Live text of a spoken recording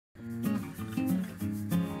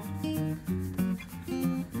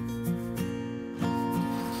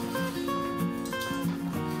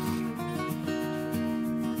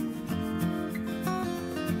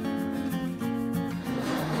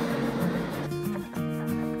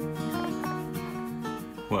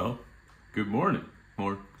Well, good morning,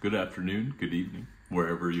 or good afternoon, good evening,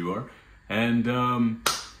 wherever you are. And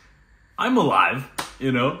I'm alive,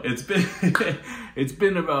 you know. It's been it's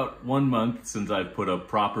been about 1 month since I put a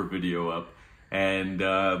proper video up. And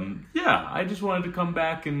yeah, I just wanted to come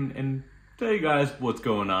back and tell you guys what's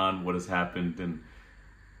going on, what has happened, and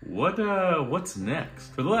what's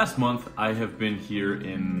next. For the last month, I have been here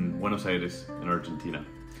in Buenos Aires, in Argentina.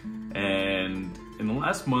 And in the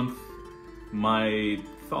last month, my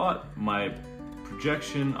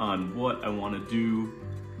projection on what I want to do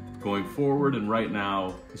going forward and right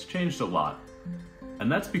now has changed a lot. And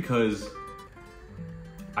that's because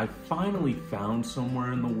I finally found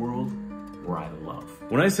somewhere in the world where I love.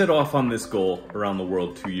 When I set off on this goal around the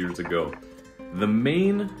world 2 years ago, the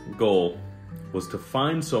main goal was to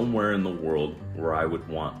find somewhere in the world where I would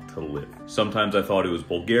want to live. Sometimes I thought it was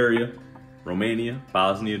Bulgaria, Romania,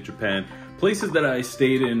 Bosnia, Japan, places that I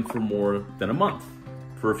stayed in for more than a month,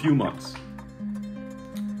 for a few months.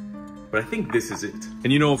 But I think this is it.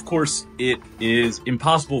 And you know, of course, it is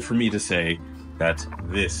impossible for me to say that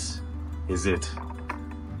this is it.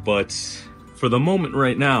 But for the moment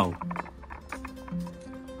right now,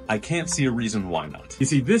 I can't see a reason why not. You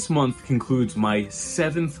see, this month concludes my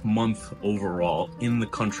 7th month overall in the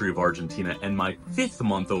country of Argentina and my 5th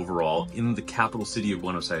month overall in the capital city of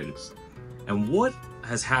Buenos Aires. And what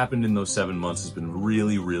has happened in those 7 months has been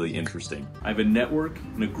really, really interesting. I have a network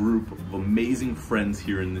and a group of amazing friends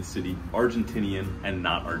here in this city, Argentinian and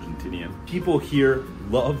not Argentinian. People here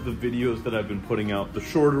love the videos that I've been putting out, the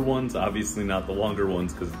shorter ones, obviously not the longer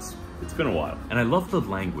ones because it's been a while. And I love the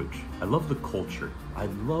language, I love the culture, I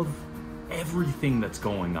love everything that's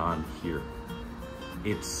going on here.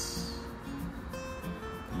 It's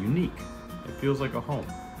unique, it feels like a home.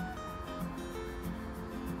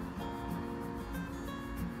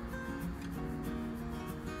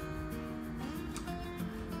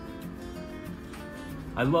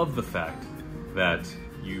 I love the fact that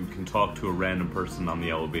you can talk to a random person on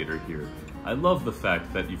the elevator here. I love the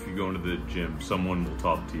fact that if you go into the gym, someone will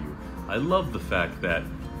talk to you. I love the fact that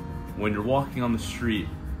when you're walking on the street,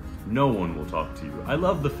 no one will talk to you. I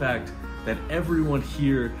love the fact that everyone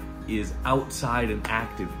here is outside and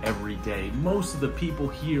active every day. Most of the people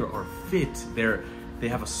here are fit. They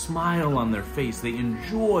have a smile on their face. They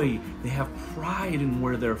enjoy, they have pride in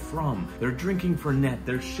where they're from. They're drinking Fernet,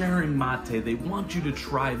 they're sharing mate. They want you to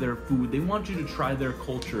try their food. They want you to try their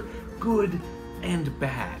culture, good and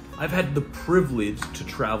bad. I've had the privilege to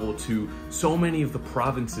travel to so many of the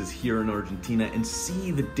provinces here in Argentina and see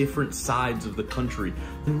the different sides of the country.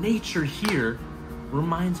 The nature here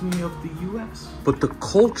reminds me of the US. But the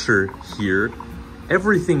culture here,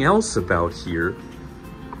 everything else about here,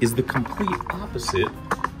 is the complete opposite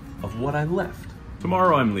of what I left.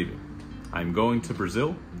 Tomorrow I'm leaving. I'm going to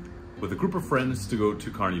Brazil with a group of friends to go to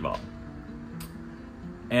Carnival.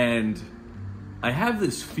 And I have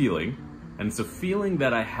this feeling, and it's a feeling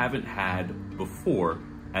that I haven't had before,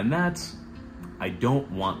 and that's I don't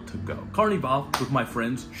want to go. Carnival with my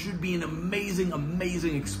friends should be an amazing,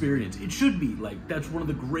 amazing experience. It should be, like, that's one of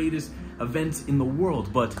the greatest events in the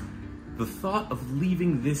world, but the thought of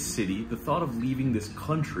leaving this city, the thought of leaving this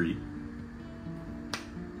country,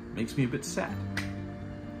 makes me a bit sad.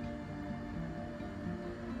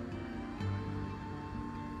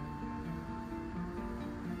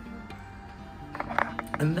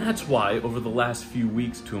 And that's why over the last few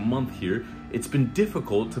weeks to a month here, it's been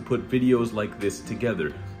difficult to put videos like this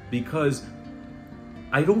together because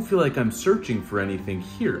I don't feel like I'm searching for anything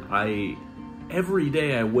here. Every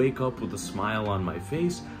day I wake up with a smile on my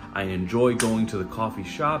face. I enjoy going to the coffee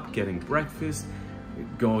shop, getting breakfast,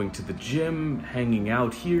 going to the gym, hanging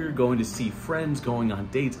out here, going to see friends, going on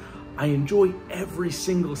dates. I enjoy every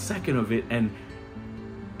single second of it, and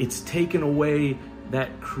it's taken away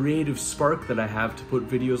that creative spark that I have to put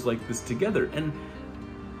videos like this together. And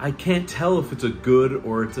I can't tell if it's a good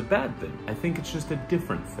or it's a bad thing. I think it's just a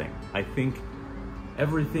different thing. I think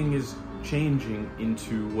everything is changing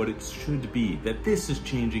into what it should be, that this is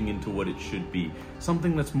changing into what it should be.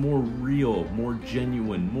 Something that's more real, more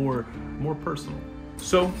genuine, more personal.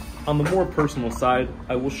 So, on the more personal side,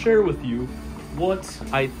 I will share with you what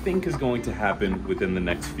I think is going to happen within the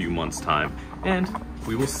next few months' time. And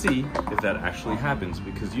we will see if that actually happens,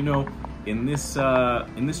 because you know, in this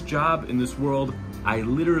job, in this world, I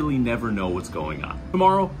literally never know what's going on.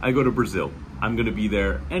 Tomorrow, I go to Brazil. I'm gonna be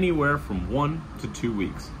there anywhere from 1 to 2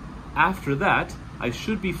 weeks. After that, I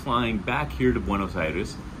should be flying back here to Buenos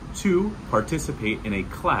Aires to participate in a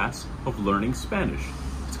class of learning Spanish.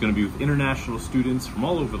 It's going to be with international students from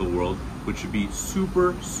all over the world, which should be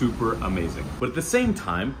super, super amazing. But at the same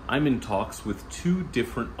time, I'm in talks with 2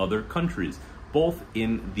 different other countries. both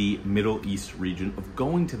in the Middle East region, of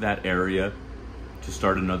going to that area to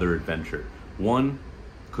start another adventure. One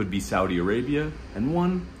could be Saudi Arabia, and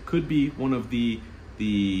one could be one of the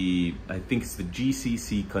I think it's the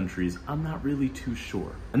GCC countries. I'm not really too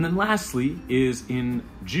sure. And then lastly is in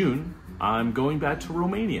June, I'm going back to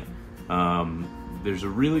Romania. There's a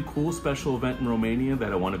really cool special event in Romania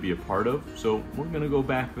that I want to be a part of, so we're gonna go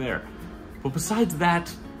back there. But besides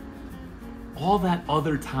that, all that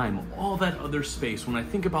other time, all that other space, when I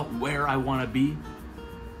think about where I want to be,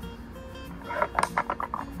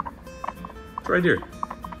 it's right here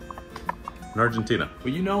in Argentina.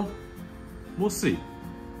 But you know, we'll see.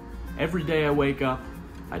 Every day I wake up,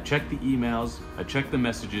 I check the emails, I check the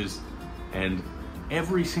messages, and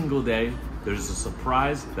every single day there's a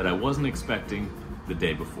surprise that I wasn't expecting the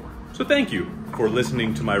day before. So thank you for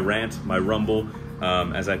listening to my rant, my rumble,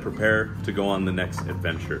 as I prepare to go on the next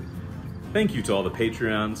adventure. Thank you to all the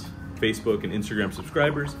Patreons, Facebook, and Instagram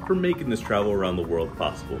subscribers for making this travel around the world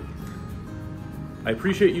possible. I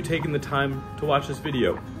appreciate you taking the time to watch this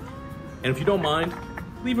video. And if you don't mind,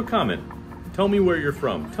 leave a comment. Tell me where you're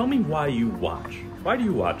from. Tell me why you watch. Why do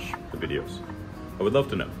you watch the videos? I would love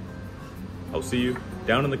to know. I'll see you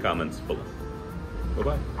down in the comments below.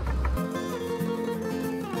 Bye-bye.